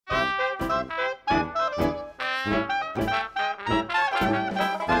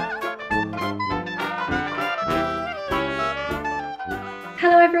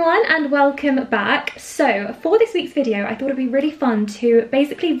welcome back. So for this week's video I thought it'd be really fun to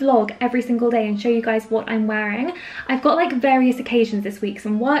basically vlog every single day and show you guys what I'm wearing. I've got like various occasions this week,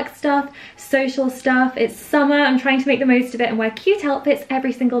 some work stuff, social stuff. It's summer, I'm trying to make the most of it and wear cute outfits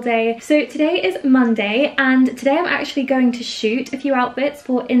every single day. So today is Monday and today I'm actually going to shoot a few outfits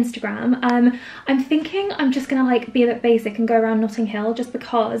for Instagram. I'm thinking I'm just gonna like be a bit basic and go around Notting Hill just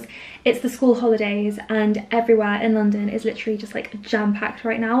because it's the school holidays and everywhere in London is literally just like jam-packed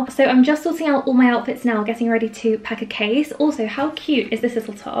right now. So I'm just sorting out all my outfits now, getting ready to pack a case. Also, how cute is this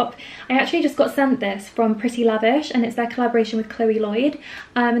little top? I actually just got sent this from Pretty Lavish and it's their collaboration with Chloe Lloyd.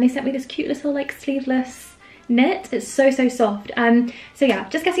 And they sent me this cute little like sleeveless knit. It's so soft. So yeah,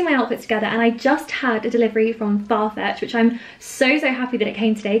 just getting my outfits together, and I just had a delivery from Farfetch, which I'm so happy that it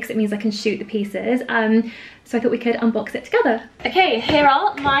came today because it means I can shoot the pieces. So I thought we could unbox it together. Okay, here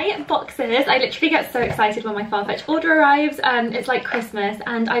are my boxes. I literally get so excited when my Farfetch order arrives. It's like Christmas,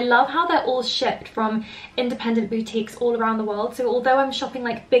 and I love how they're all shipped from independent boutiques all around the world. So although I'm shopping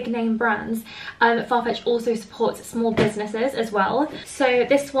like big name brands, Farfetch also supports small businesses as well. So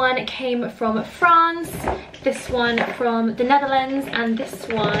this one came from France, this one from the Netherlands, and this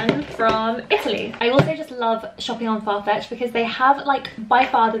one from Italy. I also just love shopping on Farfetch because they have like by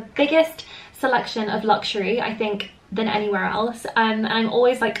far the biggest selection of luxury, I think, than anywhere else. And I'm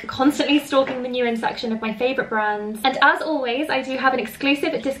always like constantly stalking the new in section of my favorite brands. And as always, I do have an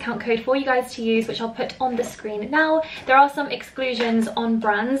exclusive discount code for you guys to use, which I'll put on the screen now. There are some exclusions on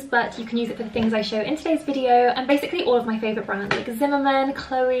brands, but you can use it for the things I show in today's video, and basically all of my favorite brands like Zimmermann,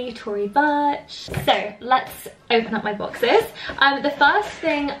 Chloe, Tory Burch. So let's open up my boxes. The first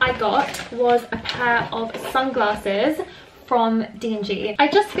thing I got was a pair of sunglasses from D&G. I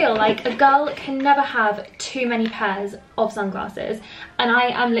just feel like a girl can never have too many pairs of sunglasses, and I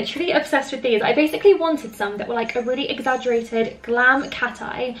am literally obsessed with these. I basically wanted some that were like a really exaggerated glam cat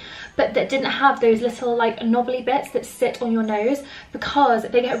eye, but that didn't have those little like knobbly bits that sit on your nose, because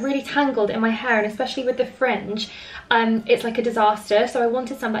they get really tangled in my hair, and especially with the fringe, it's like a disaster. So I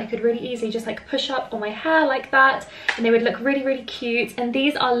wanted some that I could really easily just like push up on my hair like that, and they would look really cute. And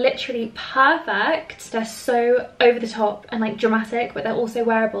these are literally perfect. They're so over the top and like dramatic, but they're also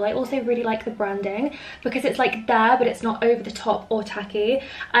wearable. I also really like the branding because it's like there, but it's not over the top or tacky,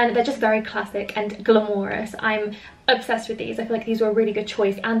 and they're just very classic and glamorous. I'm obsessed with these. I feel like these were a really good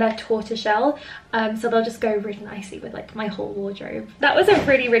choice, and they're tortoiseshell, so they'll just go really nicely with like my whole wardrobe. That was a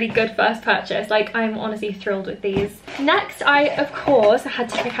really good first purchase. Like, I'm honestly thrilled with these. Next, I of course had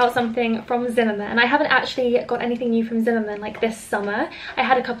to pick out something from Zimmermann. I haven't actually got anything new from Zimmermann like this summer. I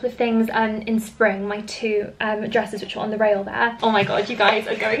had a couple of things in spring, my two dresses which were on the rail there. Oh my god, you guys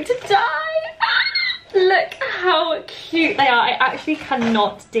are going to die. Look how cute they are. I actually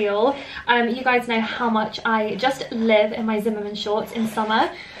cannot deal. You guys know how much I just live in my Zimmermann shorts in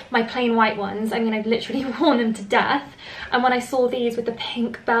summer. My plain white ones. I mean, I've literally worn them to death. And when I saw these with the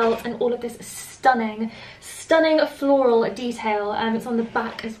pink belt and all of this stunning floral detail, it's on the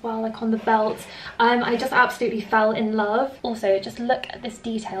back as well, like on the belt, I just absolutely fell in love. Also, just look at this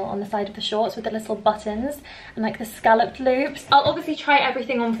detail on the side of the shorts with the little buttons and like the scalloped loops. I'll obviously try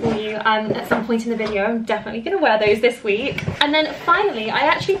everything on for you at some point in the video. I'm definitely gonna wear those this week. And then finally, I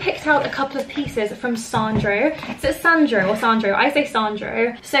actually picked out a couple of pieces from Sandro. Is it Sandro or Sandro? I say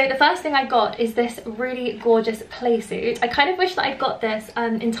Sandro. So the first thing I got is this really gorgeous play suit. I kind of wish that I'd got this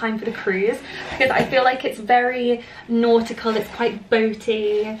in time for the cruise, because I feel like it's very nautical, it's quite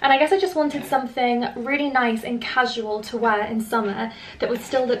boaty, and I guess I just wanted something really nice and casual to wear in summer that would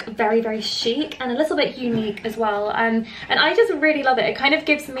still look very chic and a little bit unique as well. And I just really love it. It kind of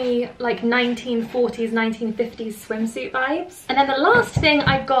gives me like 1940s, 1950s swimsuit vibes. And then the last thing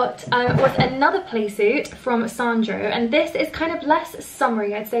I got was another play suit from Sandro, and this is kind of less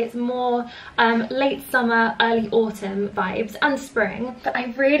summery. I'd say it's more late summer, early autumn vibes, and spring, but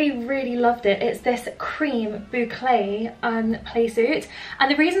I really loved it. It's this cream boucle play suit, and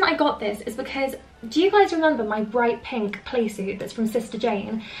the reason I got this is because, do you guys remember my bright pink play suit that's from Sister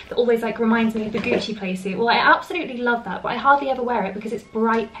Jane that always like reminds me of the Gucci play suit? Well, I absolutely love that, but I hardly ever wear it because it's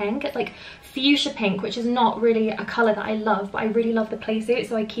bright pink. It's like fuchsia pink, which is not really a colour that I love, but I really love the play suit,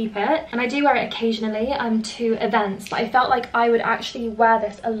 so I keep it. And I do wear it occasionally to events, but I felt like I would actually wear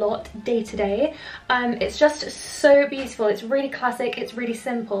this a lot day to day. It's just so beautiful. It's really classic, it's really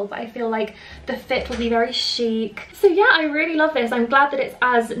simple, but I feel like the fit will be very chic. So yeah, I really love this. I'm glad that it's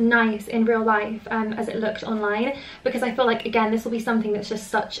as nice in real life as it looked online, because I feel like, again, this will be something that's just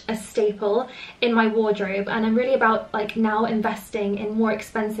such a staple in my wardrobe, and I'm really about like now investing in more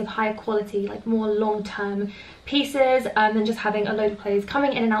expensive, higher quality, like more long-term pieces than just having a load of clothes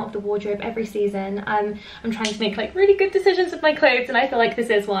coming in and out of the wardrobe every season. I'm trying to make like really good decisions with my clothes, and I feel like this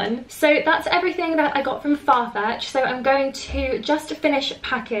is one. So that's everything that I got from Farfetch. So I'm going to just finish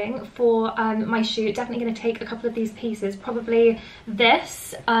packing for my shoot. Definitely going to take a couple of these pieces, probably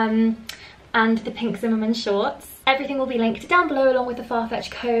this and the pink Zimmermann shorts. Everything will be linked down below along with the Farfetch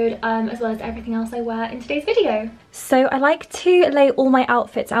code, as well as everything else I wear in today's video. So I like to lay all my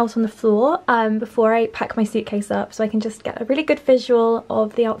outfits out on the floor before I pack my suitcase up, so I can just get a really good visual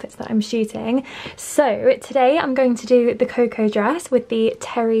of the outfits that I'm shooting. So today I'm going to do the Coco dress with the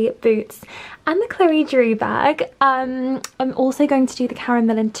Terry boots and the Chloe Drew bag. I'm also going to do the Karen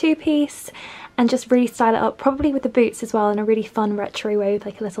Millen two-piece and just really style it up, probably with the boots as well, in a really fun retro way with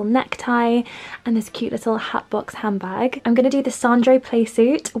like a little necktie and this cute little hat box handbag. I'm going to do the Sandro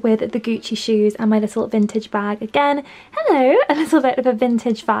playsuit with the Gucci shoes and my little vintage bag again. Hello, a little bit of a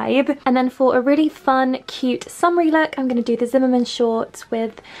vintage vibe. And then for a really fun, cute summery look, I'm going to do the Zimmermann shorts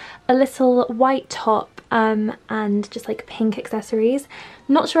with a little white top and just like pink accessories.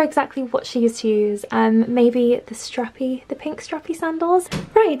 Not sure exactly what she used to use, maybe the pink strappy sandals.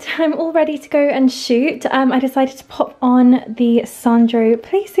 Right, I'm all ready to go and shoot. I decided to pop on the Sandro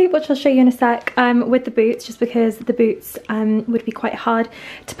playsuit, which I'll show you in a sec, with the boots, just because the boots would be quite hard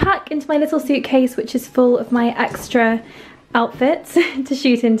to pack into my little suitcase, which is full of my extra outfits to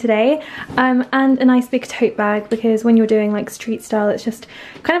shoot in today, and a nice big tote bag, because when you're doing like street style, it's just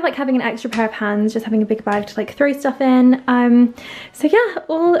kind of like having an extra pair of hands, just having a big bag to like throw stuff in. So yeah,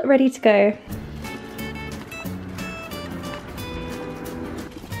 all ready to go.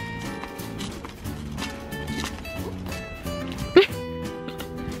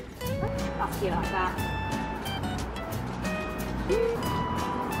 I'll you like that.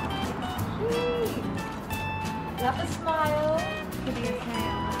 Love a smile. Give me a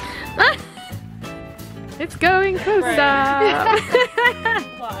smile. It's going closer.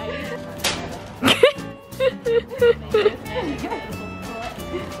 Why?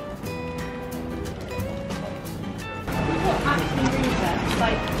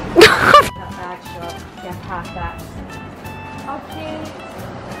 That bag shot. Yeah, past that.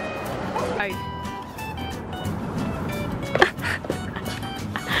 Okay.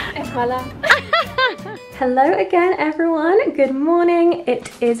 And voila. Hello again everyone, good morning.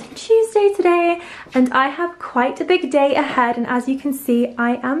 It is Tuesday today and I have quite a big day ahead, and as you can see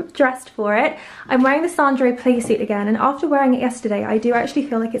I am dressed for it. I'm wearing the Sandro playsuit again, and after wearing it yesterday I do actually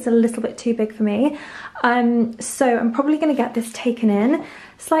feel like it's a little bit too big for me. So I'm probably going to get this taken in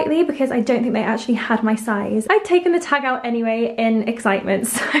slightly because I don't think they actually had my size. I'd taken the tag out anyway in excitement,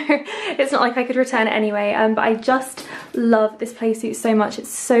 so it's not like I could return it anyway, but I just love this playsuit so much. It's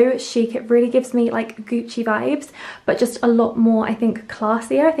so chic, it really gives me like Gucci vibes, but just a lot more, I think,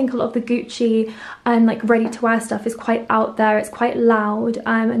 classier. I think a lot of the Gucci and like ready to wear stuff is quite out there, it's quite loud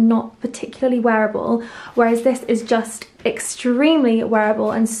and not particularly wearable, whereas this is just extremely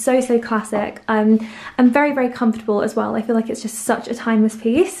wearable and so classic, and very comfortable as well. I feel like it's just such a timeless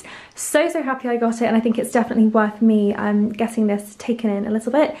piece. So happy I got it, and I think it's definitely worth me getting this taken in a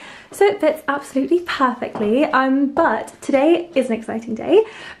little bit. So it fits absolutely perfectly, but today is an exciting day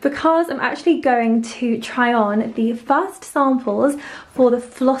because I'm actually going to try on the first samples for the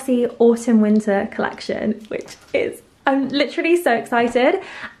Flossy Autumn Winter collection, which is, I'm literally so excited,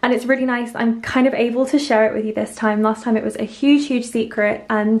 and it's really nice. I'm kind of able to share it with you this time. Last time it was a huge secret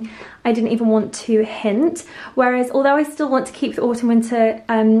and I didn't even want to hint, whereas although I still want to keep the autumn winter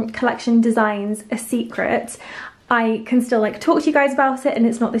collection designs a secret, I can still like talk to you guys about it and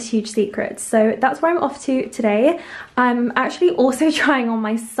it's not this huge secret. So that's where I'm off to today. I'm actually also trying on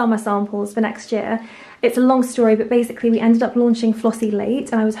my summer samples for next year. It's a long story, but basically we ended up launching Flossy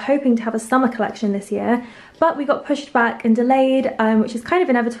late and I was hoping to have a summer collection this year, but we got pushed back and delayed, which is kind of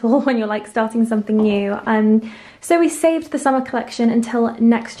inevitable when you're like starting something new. So we saved the summer collection until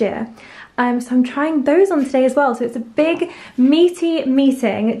next year. So I'm trying those on today as well. So it's a big meaty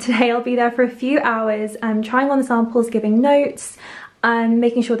meeting today. I'll be there for a few hours, trying on the samples, giving notes,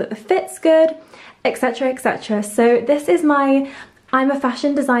 making sure that the fit's good, etc. So this is my I'm a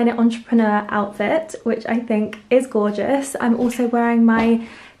fashion designer entrepreneur outfit, which I think is gorgeous. I'm also wearing my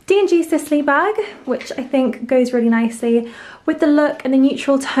D&G Sicily bag, which I think goes really nicely with the look and the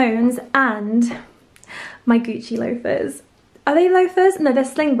neutral tones, and my Gucci loafers. Are they loafers? No, they're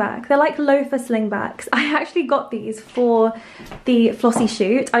slingback. They're like loafer slingbacks. I actually got these for the Flossy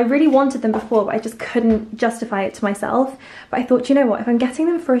shoot. I really wanted them before, but I just couldn't justify it to myself. But I thought, you know what, if I'm getting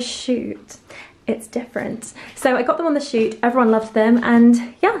them for a shoot, it's different. So I got them on the shoot, everyone loved them,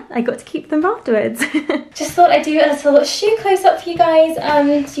 and yeah, I got to keep them afterwards. Just thought I'd do a little shoe close-up for you guys,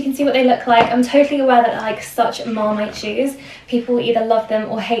 so you can see what they look like. I'm totally aware that they're like such Marmite shoes. People either love them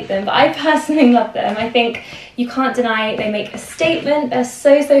or hate them, but I personally love them. I think you can't deny they make a statement. They're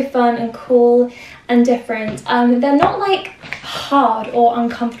so fun and cool and different. They're not like hard or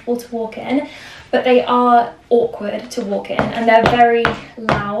uncomfortable to walk in, but they are awkward to walk in, and they're very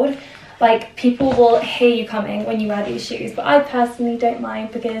loud. Like, people will hear you coming when you wear these shoes, but I personally don't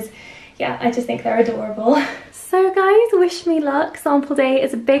mind because, yeah, I just think they're adorable. So guys, wish me luck. Sample day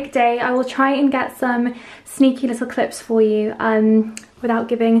is a big day. I will try and get some sneaky little clips for you without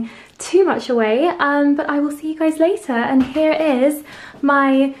giving too much away, but I will see you guys later. And here is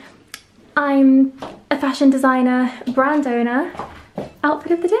my I'm a fashion designer, brand owner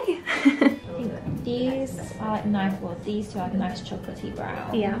outfit of the day. These are like nice, well, these two are like a nice chocolatey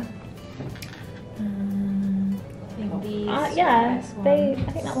brown. Yeah. I think these yeah, I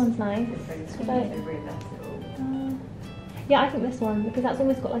think that one's nice. Yeah, I think this one, because that's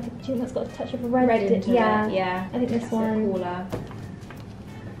almost got like that's got a touch of red into yeah. It. Yeah. I think this one. Cooler.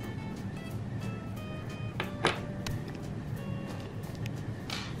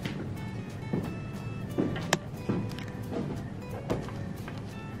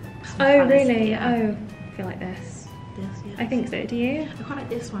 Oh really? Oh, I feel like this. Yeah. I think so. Do you? I quite like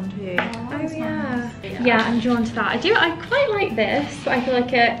this one too. Oh yeah. Yeah, I'm drawn to that. I quite like this, but I feel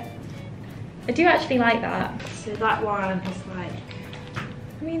like I do actually like that. So that one is like,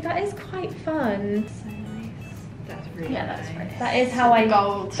 I mean, that is quite fun. so nice. That's really That's nice. right. That is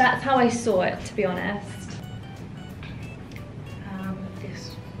how that's how I saw it, to be honest.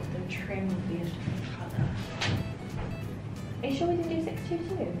 The trim will be a different colour. Are you sure we didn't do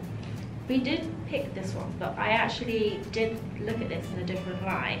 622? We did pick this one, but I actually did look at this in a different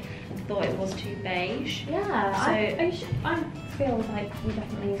light and thought it was too beige. Yeah, So I feel like we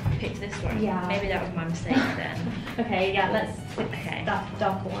definitely picked this one. Yeah. Maybe that was my mistake then. Okay, yeah, let's pick Okay. that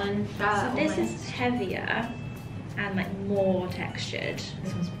darker one. So this is heavier and like more textured.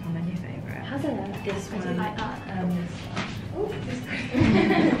 This one's become my new favourite. Has it? This I one. do like that. Oh, this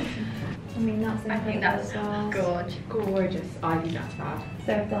I mean, that's I think that's gorgeous. I think that's fab.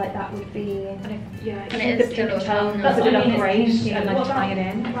 So I feel like that would be. Yeah, And it is still a tone. That's a good upgrade. And like tie it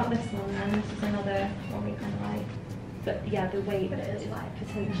in. What about this one then? This is another one we kind of like. But yeah, the weight is like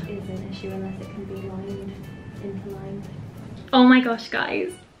potentially is an issue unless it can be lined, interlined. Oh my gosh,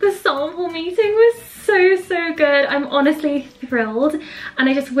 guys. The sample meeting was so good. I'm honestly thrilled, and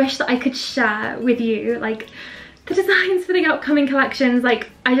I just wish that I could share with you like the designs for the upcoming collections. Like,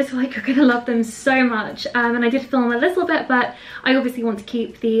 I just feel like you're gonna love them so much, and I did film a little bit, but I obviously want to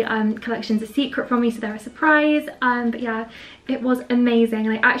keep the collections a secret from me, so they're a surprise. But yeah, it was amazing,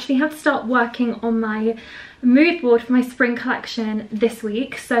 and I actually have to start working on my mood board for my spring collection this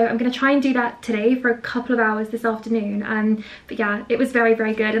week, so I'm going to try and do that today for a couple of hours this afternoon. But yeah, it was very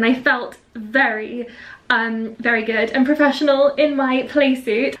good, and I felt very good and professional in my play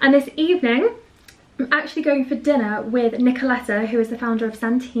suit. And this evening I'm actually going for dinner with Nicoletta, who is the founder of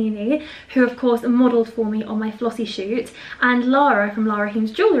Santini, who of course modelled for me on my Flossie shoot, and Lara from Lara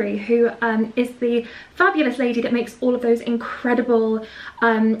Heem's Jewellery, who is the fabulous lady that makes all of those incredible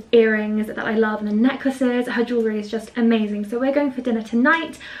earrings that I love and the necklaces. Her jewellery is just amazing. So we're going for dinner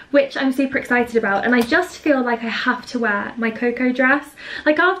tonight, which I'm super excited about, and I just feel like I have to wear my Coco dress.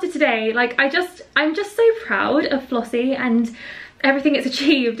 Like, after today, like I'm just so proud of Flossie and everything it's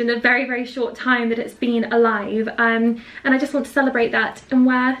achieved in a very short time that it's been alive, and I just want to celebrate that and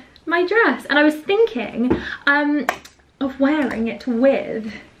wear my dress. And I was thinking of wearing it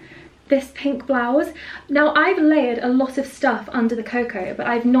with this pink blouse. Now, I've layered a lot of stuff under the Coco, but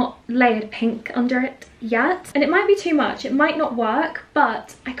I've not layered pink under it yet, and it might be too much, it might not work,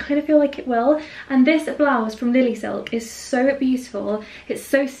 but I kind of feel like it will. And this blouse from Lily Silk is so beautiful, it's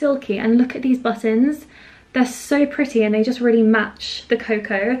so silky, and look at these buttons. They're so pretty, and they just really match the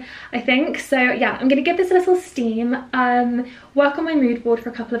Coco, I think. So yeah, I'm gonna give this a little steam, work on my mood board for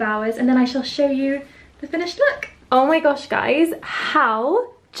a couple of hours, and then I shall show you the finished look. Oh my gosh, guys,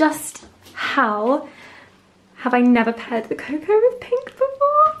 just how have I never paired the Coco with pink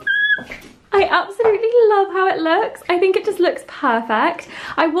before? I absolutely love how it looks. I think it just looks perfect.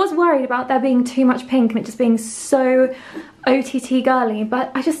 I was worried about there being too much pink and it just being so OTT girly,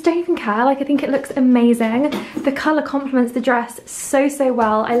 but I just don't even care. Like, I think it looks amazing. The colour complements the dress so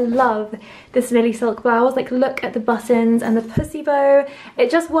well. I love this Lily Silk blouse. Like, look at the buttons and the pussy bow.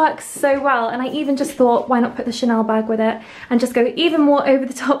 It just works so well, and I even just thought, why not put the Chanel bag with it and just go even more over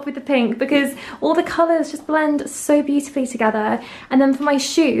the top with the pink, because all the colours just blend so beautifully together. And then for my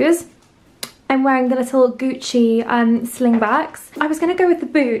shoes, I'm wearing the little Gucci slingbacks. I was going to go with the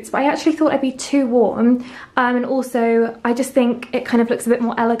boots, but I actually thought I'd be too warm. And also, I just think it kind of looks a bit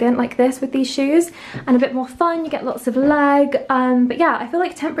more elegant like this with these shoes. And a bit more fun, you get lots of leg. But yeah, I feel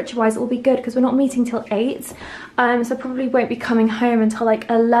like temperature-wise it will be good because we're not meeting till 8. So I probably won't be coming home until like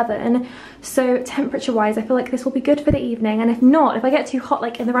 11. So temperature-wise, I feel like this will be good for the evening. And if not, if I get too hot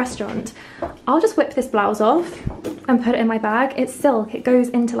like in the restaurant, I'll just whip this blouse off and put it in my bag. It's silk, it goes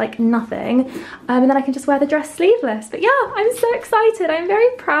into like nothing. And then I can just wear the dress sleeveless. But yeah, I'm so excited. I'm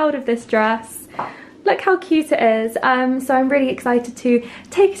very proud of this dress. Look how cute it is. So I'm really excited to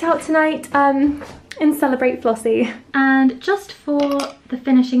take it out tonight and celebrate Flossie. And just for the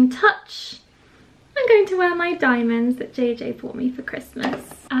finishing touch, I'm going to wear my diamonds that JJ bought me for Christmas.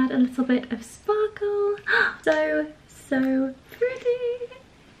 Add a little bit of sparkle. So pretty.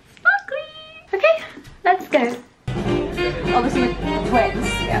 Sparkly. Okay, let's go. Obviously with twins,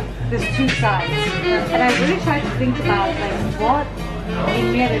 there's two sides, and I really tried to think about like what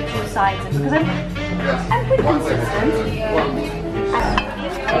in the other two sides, because I'm pretty consistent.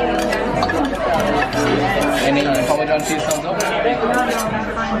 Any Parmesan cheese thumbs up?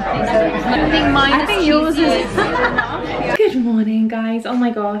 I think yours is. Good morning, guys. Oh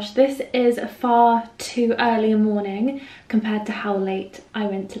my gosh, this is far too early a morning compared to how late I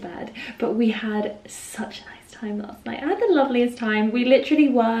went to bed, but we had such a nice time last night. I had the loveliest time. We literally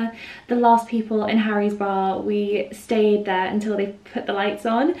were the last people in Harry's bar. We stayed there until they put the lights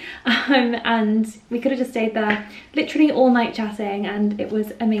on, and we could have just stayed there literally all night chatting, and it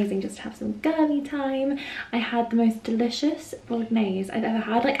was amazing just to have some girly time. I had the most delicious bolognese I've ever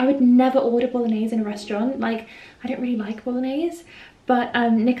had. Like, I would never order bolognese in a restaurant. Like, I don't really like bolognese, but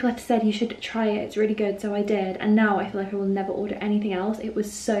Nicolette said you should try it, it's really good, so I did, and now I feel like I will never order anything else. It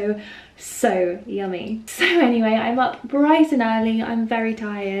was so yummy. So anyway, I'm up bright and early. I'm very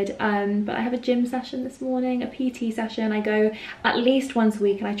tired, but I have a gym session this morning, a PT session. I go at least once a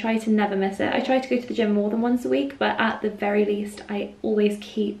week and I try to never miss it. I try to go to the gym more than once a week, but at the very least I always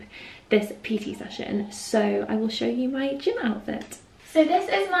keep this PT session. So I will show you my gym outfit. So this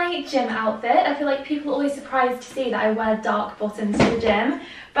is my gym outfit. I feel like people are always surprised to see that I wear dark bottoms to the gym,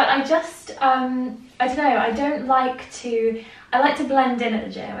 but I just, I don't know, I like to blend in at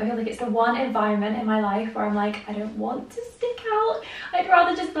the gym. I feel like it's the one environment in my life where I'm like, I don't want to stick out. I'd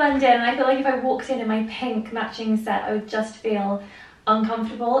rather just blend in, and I feel like if I walked in my pink matching set, I would just feel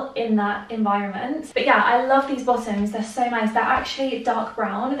uncomfortable in that environment. But yeah, I love these bottoms. They're so nice. They're actually dark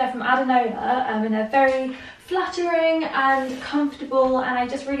brown. They're from Adanola, and they're very flattering and comfortable, and I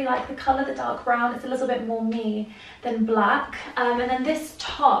just really like the colour, the dark brown. It's a little bit more me than black. And then this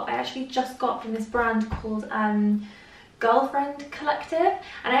top I actually just got from this brand called Girlfriend Collective,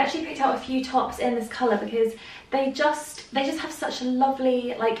 and I actually picked out a few tops in this colour because they just have such a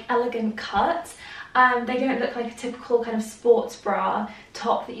lovely, like, elegant cut. They don't look like a typical kind of sports bra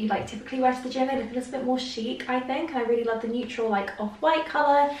top that you like typically wear to the gym. They look a little bit more chic, I think, and I really love the neutral, like, off-white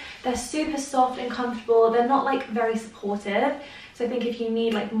colour. They're super soft and comfortable. They're not, like, very supportive, so I think if you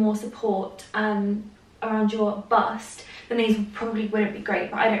need, like, more support around your bust, then these probably wouldn't be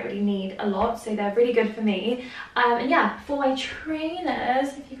great, but I don't really need a lot, so they're really good for me. And yeah, for my trainers,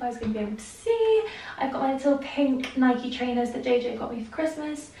 if you guys are going to be able to see, I've got my little pink Nike trainers that JJ got me for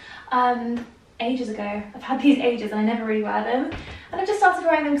Christmas ages ago. I've had these ages and I never really wear them, and I've just started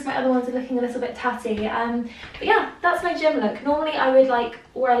wearing them because my other ones are looking a little bit tatty. But yeah, that's my gym look. Normally I would like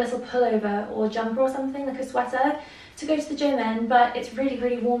wear a little pullover or jumper or something, like a sweater, to go to the gym in, but it's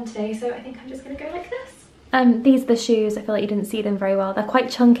really warm today, so I think I'm just gonna go like this. These are the shoes. I feel like you didn't see them very well. They're quite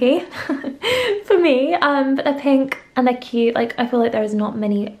chunky for me, but they're pink and they're cute. Like, I feel like there is not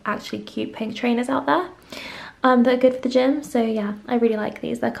many actually cute pink trainers out there that are good for the gym. So yeah, I really like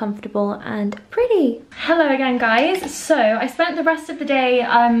these. They're comfortable and pretty. Hello again, guys. So I spent the rest of the day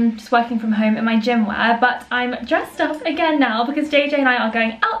just working from home in my gym wear, but I'm dressed up again now because JJ and I are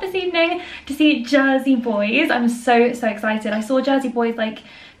going out this evening to see Jersey Boys. I'm so excited. I saw Jersey Boys like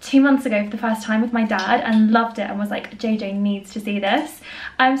 2 months ago for the first time with my dad and loved it and was like, JJ needs to see this.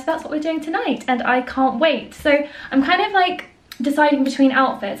 So that's what we're doing tonight and I can't wait. So I'm kind of like deciding between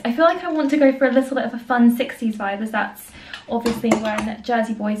outfits. I feel like I want to go for a little bit of a fun 60s vibe, as that's obviously when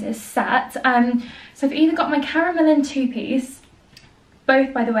Jersey Boys is set. So I've either got my caramel and two-piece,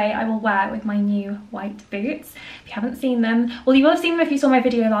 both, by the way, I will wear with my new white boots. If you haven't seen them, well, you will have seen them if you saw my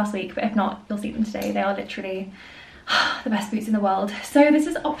video last week, but if not, you'll see them today. They are literally the best boots in the world. So this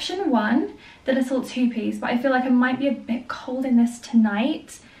is option one, the little two-piece, but I feel like I might be a bit cold in this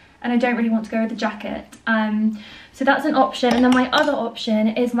tonight and I don't really want to go with the jacket. So that's an option, and then my other option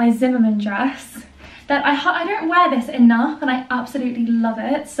is my Zimmermann dress that I don't wear this enough and I absolutely love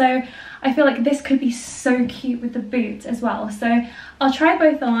it. So I feel like this could be so cute with the boots as well. So I'll try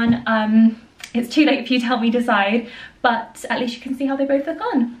both on. It's too late for you to help me decide, but at least you can see how they both look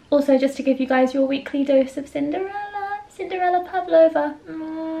on. Also, just to give you guys your weekly dose of Cinderella Pavlova.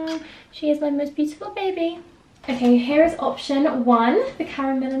 She is my most beautiful baby. Okay, here is option 1, the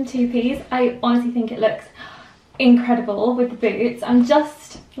Karen Millen two-piece. I honestly think it looks incredible with the boots. I'm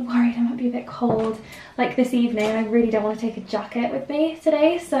just worried I might be a bit cold like this evening, and I really don't want to take a jacket with me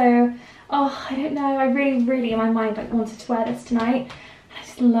today. So, oh, I don't know. I really in my mind like wanted to wear this tonight. I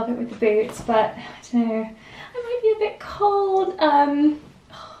just love it with the boots, but I don't know. I might be a bit cold. Oh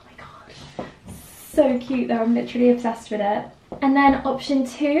my god, so cute though. I'm literally obsessed with it. And then option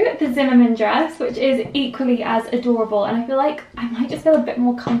 2, the Zimmermann dress, which is equally as adorable, and I feel like I might just feel a bit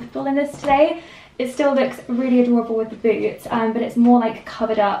more comfortable in this today. It still looks really adorable with the boots, but it's more like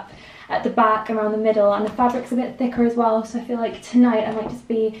covered up at the back, around the middle, and the fabric's a bit thicker as well, so I feel like tonight I might just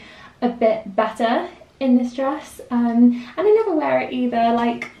be a bit better in this dress. And I never wear it either.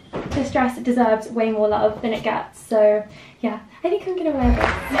 Like, this dress deserves way more love than it gets, so yeah, I think I'm gonna wear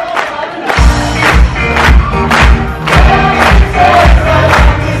this.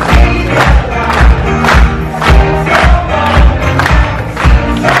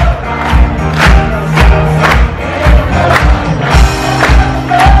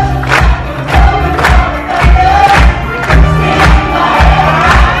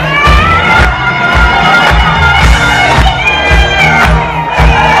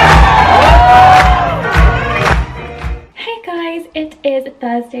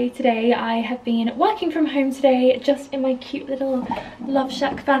 Thursday today. I have been working from home today, just in my cute little Love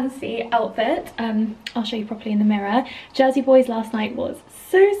Shack fancy outfit. I'll show you properly in the mirror. Jersey Boys last night was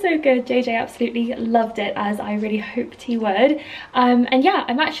so good. JJ absolutely loved it, as I really hoped he would. And yeah,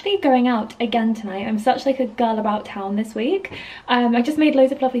 I'm actually going out again tonight. I'm such like a girl about town this week. I just made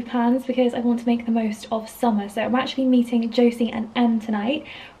loads of lovely plans because I want to make the most of summer. So I'm actually meeting Josie and Em tonight.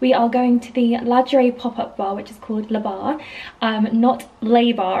 We are going to the Lingerie pop-up bar, which is called La Bar, not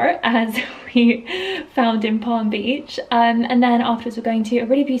Lay Bar as we found in Palm Beach. And then afterwards we're going to a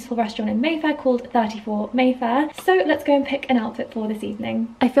really beautiful restaurant in Mayfair called 34 Mayfair. So let's go and pick an outfit for this evening.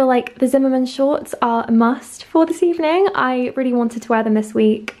 I feel like the Zimmermann shorts are a must for this evening. I really wanted to wear them this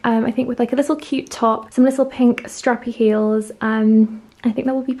week. I think with like a little cute top, some little pink strappy heels. I think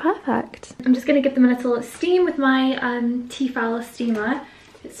that will be perfect. I'm just going to give them a little steam with my Tefal steamer.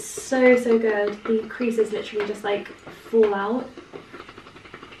 It's so good. The creases literally just like fall out.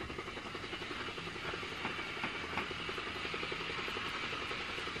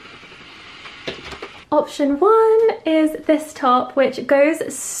 Option 1 is this top, which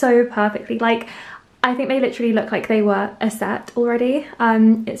goes so perfectly. Like, I think they literally look like they were a set already.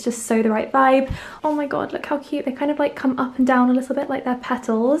 It's just so the right vibe. Oh my god, look how cute. They kind of like come up and down a little bit like they're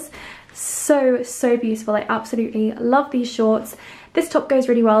petals. So beautiful. I absolutely love these shorts. This top goes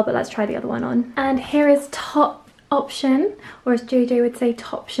really well, but let's try the other one on. And here is top option, or as JJ would say,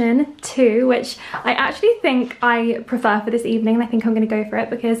 toption 2, which I actually think I prefer for this evening, and I think I'm going to go for it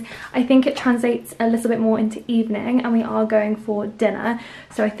because I think it translates a little bit more into evening, and we are going for dinner,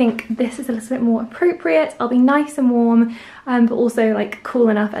 so I think this is a little bit more appropriate. I'll be nice and warm, but also like cool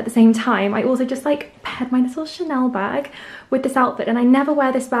enough at the same time. I also just like paired my little Chanel bag with this outfit, and I never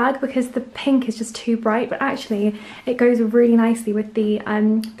wear this bag because the pink is just too bright, but actually it goes really nicely with the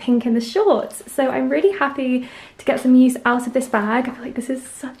pink in the shorts. So I'm really happy to get some use out of this bag. I feel like this is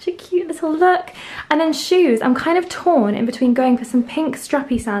such a cute little look. And then shoes, I'm kind of torn in between going for some pink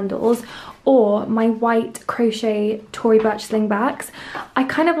strappy sandals or my white crochet Tory Burch slingbacks. I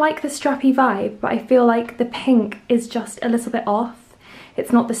kind of like the strappy vibe, but I feel like the pink is just a little bit off.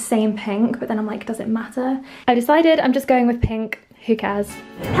 It's not the same pink, but then I'm like, does it matter? I decided I'm just going with pink. Who cares?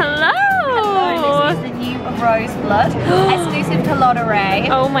 Hello! Hello, this is the new Rose Blood, exclusive to Lotte.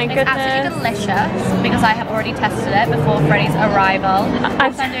 Oh my goodness. It's absolutely delicious because I have already tested it before Freddie's arrival.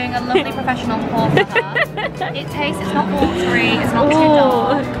 Also, I'm doing a lovely professional pour for her. It tastes, it's not watery, it's not too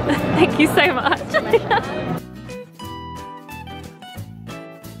dark. Thank you so much. Delicious.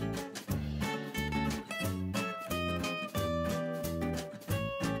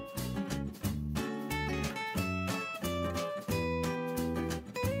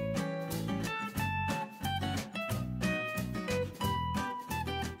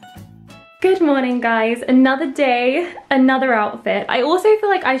 Good morning guys, another day, another outfit. I also feel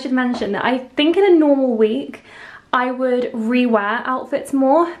like I should mention that I think in a normal week I would rewear outfits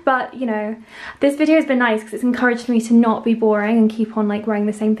more, but you know, this video has been nice because it's encouraged me to not be boring and keep on like wearing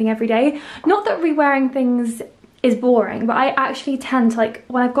the same thing every day. Not that rewearing things is boring, but I actually tend to, like,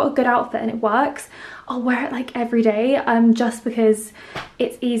 when I've got a good outfit and it works, I'll wear it like every day, just because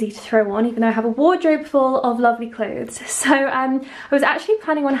it's easy to throw on, even though I have a wardrobe full of lovely clothes. So I was actually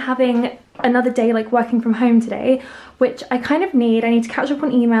planning on having another day like working from home today, which I kind of need. I need to catch up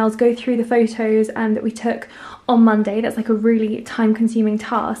on emails, go through the photos that we took on Monday. That's like a really time-consuming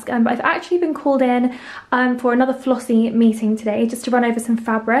task, but I've actually been called in for another Flossy meeting today, just to run over some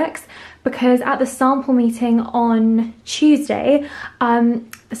fabrics, because at the sample meeting on Tuesday,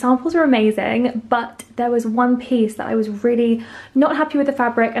 the samples were amazing, but there was one piece that I was really not happy with the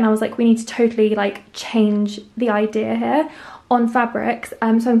fabric, and I was like, we need to totally like change the idea here on fabrics.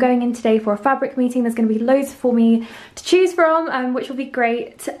 So I'm going in today for a fabric meeting. There's going to be loads for me to choose from, which will be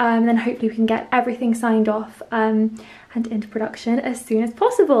great, and then hopefully we can get everything signed off and into production as soon as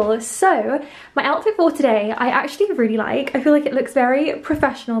possible. So my outfit for today I actually really like. I feel like it looks very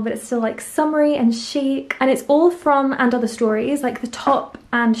professional, but it's still like summery and chic, and it's all from And Other Stories, like the top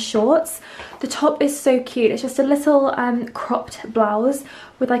and shorts. The top is so cute. It's just a little cropped blouse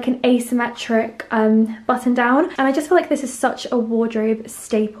with like an asymmetric button down, and I just feel like this is such a wardrobe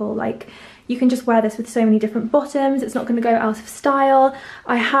staple. Like, you can just wear this with so many different bottoms. It's not going to go out of style.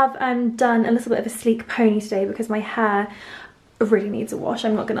 I have done a little bit of a sleek pony today because my hair really needs a wash,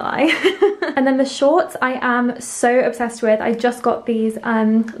 I'm not gonna lie. And then the shorts I am so obsessed with. I just got these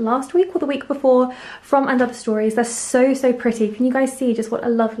last week or the week before from And Other Stories. They're so pretty. Can you guys see just what a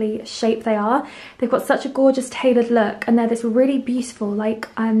lovely shape they are? They've got such a gorgeous tailored look, and they're this really beautiful like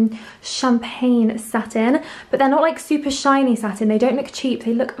champagne satin, but they're not like super shiny satin. They don't look cheap.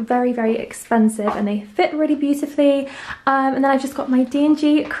 They look very expensive, and they fit really beautifully. And then I've just got my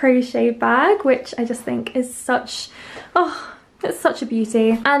D&G crochet bag, which I just think is such, oh, it's such a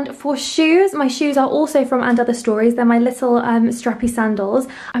beauty. And for shoes, my shoes are also from And Other Stories. They're my little strappy sandals.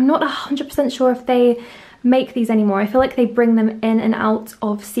 I'm not 100% sure if they make these anymore. I feel like they bring them in and out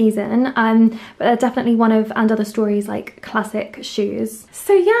of season, but they're definitely one of And Other Stories like classic shoes.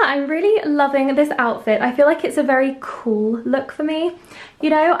 So yeah, I'm really loving this outfit. I feel like it's a very cool look for me. You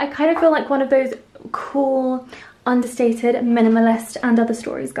know, I kind of feel like one of those cool, understated, minimalist And Other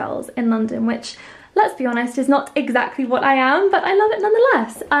Stories girls in London, which, let's be honest, is not exactly what I am, but I love it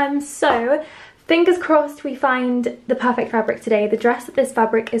nonetheless. So fingers crossed we find the perfect fabric today. The dress that this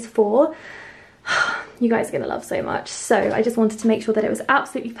fabric is for, you guys are gonna love so much. So I just wanted to make sure that it was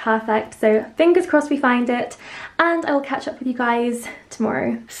absolutely perfect. So fingers crossed we find it, and I will catch up with you guys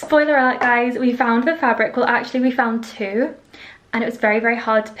tomorrow. Spoiler alert, guys, we found the fabric. Well, actually we found two, and it was very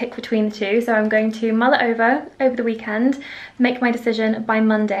hard to pick between the two, so I'm going to mull it over the weekend, make my decision by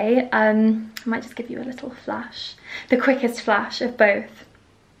Monday. I might just give you a little flash, the quickest flash of both.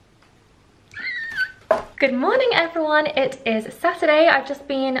 Good morning everyone, it is Saturday. I've just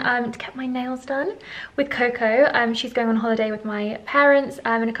been to get my nails done with Coco. She's going on holiday with my parents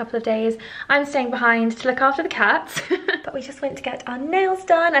in a couple of days. I'm staying behind to look after the cats. But we just went to get our nails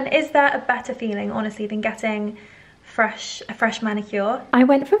done, and is there a better feeling honestly than getting a fresh manicure? I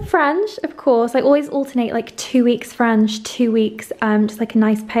went for French, of course. I always alternate like 2 weeks French, 2 weeks just like a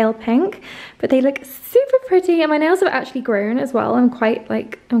nice pale pink, but they look super pretty, and my nails have actually grown as well. I'm quite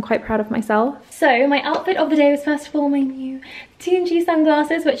proud of myself. So my outfit of the day was first of all my new D&G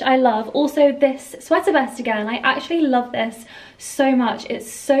sunglasses, which I love. Also this sweater vest again. I actually love this so much. It's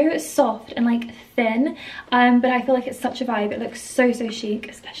so soft and like thin, but I feel like it's such a vibe. It looks so chic,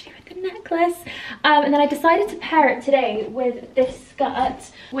 especially with the necklace. And then I decided to pair it today with this skirt,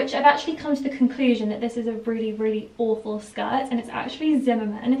 which I've actually come to the conclusion that this is a really awful skirt, and it's actually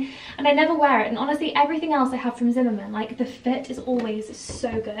Zimmermann, and I never wear it. And honestly, everything else I have from Zimmermann, like the fit is always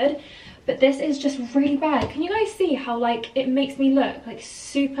so good, but this is just really bad. Can you guys see how like it makes me look like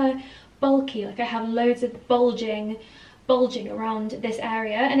super bulky? Like I have loads of bulging around this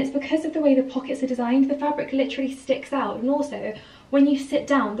area, and it's because of the way the pockets are designed. The fabric literally sticks out, and also when you sit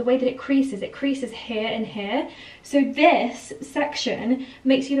down, the way that it creases here and here. So this section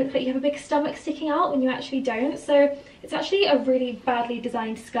makes you look like you have a big stomach sticking out when you actually don't. So it's actually a really badly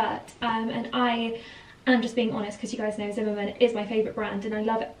designed skirt, and I am just being honest, because you guys know Zimmermann is my favourite brand and I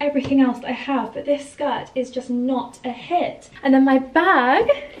love everything else that I have, but this skirt is just not a hit. And then my bag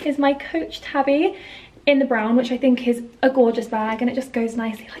is my Coach tabby in the brown, which I think is a gorgeous bag, and it just goes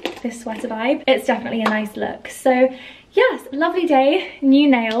nicely like with this sweater vibe. It's definitely a nice look. So yes, lovely day, new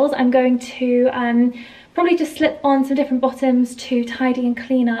nails. I'm going to probably just slip on some different bottoms to tidy and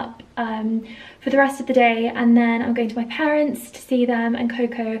clean up for the rest of the day, and then I'm going to my parents to see them and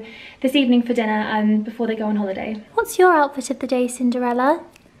Coco this evening for dinner before they go on holiday. What's your outfit of the day, Cinderella?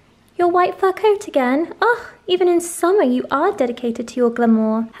 Your white fur coat again? Oh, even in summer you are dedicated to your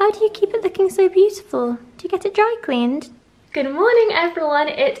glamour. How do you keep it looking so beautiful? you get it dry cleaned? Good morning everyone,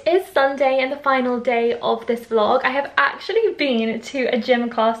 it is Sunday and the final day of this vlog. I have actually been to a gym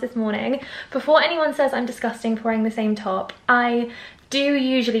class this morning. Before anyone says I'm disgusting for wearing the same top, I do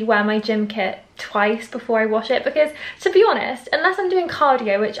usually wear my gym kit twice before I wash it because, to be honest, unless I'm doing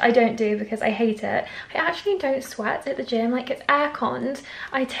cardio, which I don't do because I hate it, I actually don't sweat at the gym. Like, it's air-conned.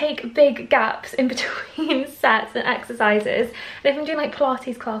 I take big gaps in between sets and exercises, and if I'm doing like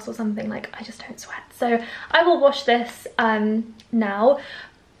Pilates class or something, like, I just don't sweat. So I will wash this now.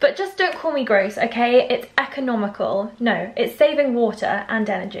 But just don't call me gross, okay? It's economical. No, it's saving water and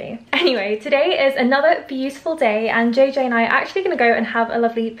energy. Anyway, today is another beautiful day and JJ and I are actually gonna go and have a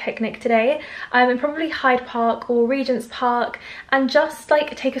lovely picnic today. In probably Hyde Park or Regent's Park, and just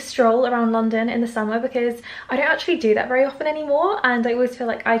like take a stroll around London in the summer because I don't actually do that very often anymore, and I always feel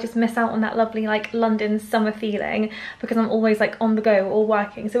like I just miss out on that lovely like London summer feeling because I'm always like on the go or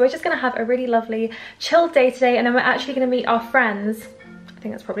working. So we're just gonna have a really lovely chilled day today, and then we're actually gonna meet our friends. I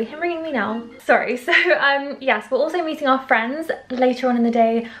think that's probably him ringing me now. Sorry. So yes, we're also meeting our friends later on in the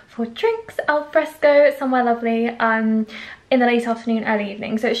day for drinks al fresco somewhere lovely in the late afternoon, early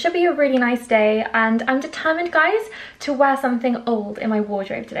evening. So it should be a really nice day, and I'm determined, guys, to wear something old in my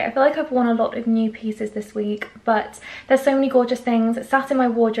wardrobe today. I feel like I've worn a lot of new pieces this week, but there's so many gorgeous things sat in my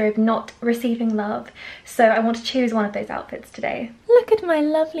wardrobe not receiving love, so I want to choose one of those outfits today. Look at my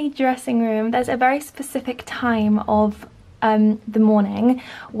lovely dressing room. There's a very specific time of the morning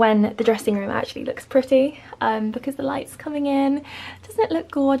when the dressing room actually looks pretty because the light's coming in. Doesn't it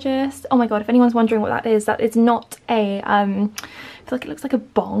look gorgeous? Oh my god, if anyone's wondering what that is not a I feel like it looks like a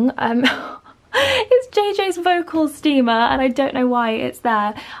bong. It's JJ's vocal steamer and I don't know why it's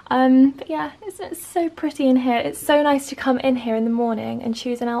there, but yeah, isn't it so pretty in here? It's so nice to come in here in the morning and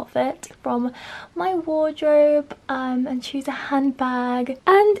choose an outfit from my wardrobe and choose a handbag.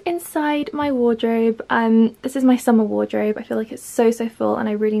 And inside my wardrobe, this is my summer wardrobe. I feel like it's so full and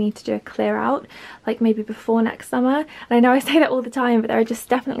I really need to do a clear out, like maybe before next summer. And I know I say that all the time, but there are just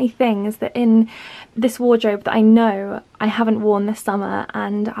definitely things that in this wardrobe that I know I haven't worn this summer,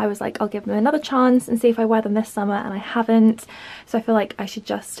 and I was like, I'll give them another chance and see if I wear them this summer, and I haven't. So I feel like I should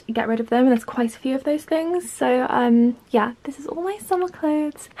just get rid of them, and there's quite a few of those things. So yeah, this is all my summer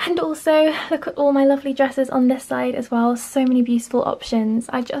clothes. And also look at all my lovely dresses on this side as well. So many beautiful options.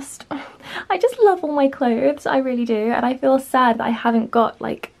 I just love all my clothes, I really do, and I feel sad that I haven't got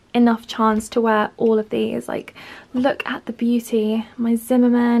like enough chance to wear all of these. Like, look at the beauty. My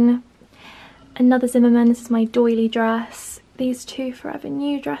Zimmermann, another Zimmermann, this is my doily dress, these two Forever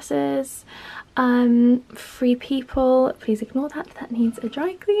New dresses, Free People, please ignore that needs a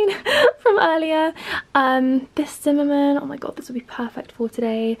dry clean from earlier, this Zimmermann, oh my god, this would be perfect for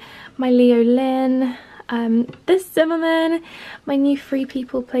today, my Leo Lynn, this Zimmermann, my new Free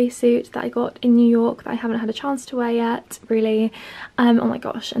People playsuit that I got in New York that I haven't had a chance to wear yet, really, oh my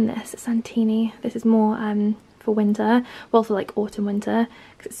gosh, and this Santini, this is more for winter, well, for like autumn winter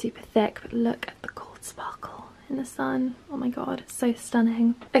because it's super thick, but look at the gold sparkle in the sun. Oh my god, so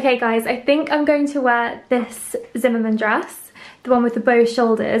stunning. Okay guys, I think I'm going to wear this Zimmermann dress, the one with the bow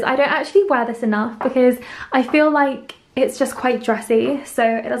shoulders. I don't actually wear this enough because I feel like it's just quite dressy, so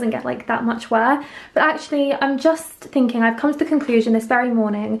it doesn't get like that much wear. But actually, I'm just thinking, I've come to the conclusion this very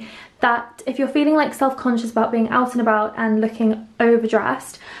morning that if you're feeling like self-conscious about being out and about and looking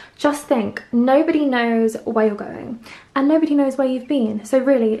overdressed, just think, nobody knows where you're going and nobody knows where you've been. So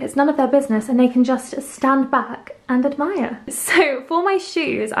really, it's none of their business and they can just stand back and admire. So for my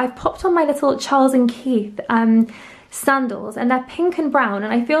shoes, I've popped on my little Charles & Keith sandals, and they're pink and brown,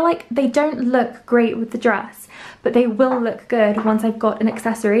 and I feel like they don't look great with the dress, but they will look good once I've got an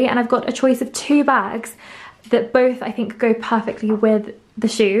accessory. And I've got a choice of 2 bags that both I think go perfectly with the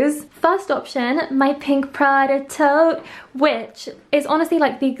shoes. First option, my pink Prada tote, which is honestly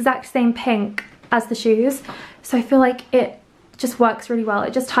like the exact same pink as the shoes, so I feel like it just works really well.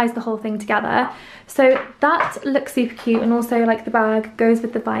 It just ties the whole thing together. So that looks super cute, and also like the bag goes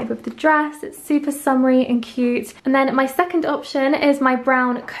with the vibe of the dress. It's super summery and cute. And then my second option is my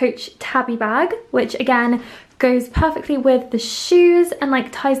brown Coach tabby bag, which again goes perfectly with the shoes and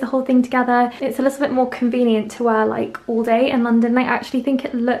like ties the whole thing together. It's a little bit more convenient to wear like all day in London. I actually think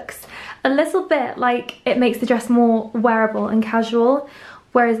it looks a little bit like it makes the dress more wearable and casual,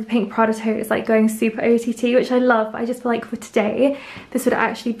 whereas the pink Prada tote is like going super OTT, which I love, but I just feel like for today this would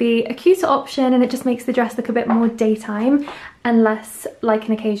actually be a cuter option, and it just makes the dress look a bit more daytime and less like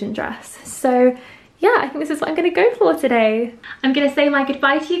an occasion dress. So yeah, I think this is what I'm gonna go for today. I'm gonna say my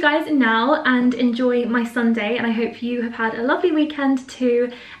goodbye to you guys now and enjoy my Sunday, and I hope you have had a lovely weekend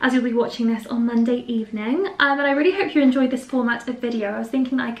too, as you'll be watching this on Monday evening. And I really hope you enjoyed this format of video. I was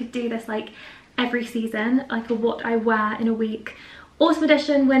thinking that I could do this like every season, like a what I wear in a week. Autumn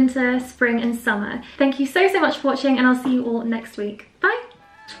edition, winter, spring and summer. Thank you so much for watching, and I'll see you all next week. Bye!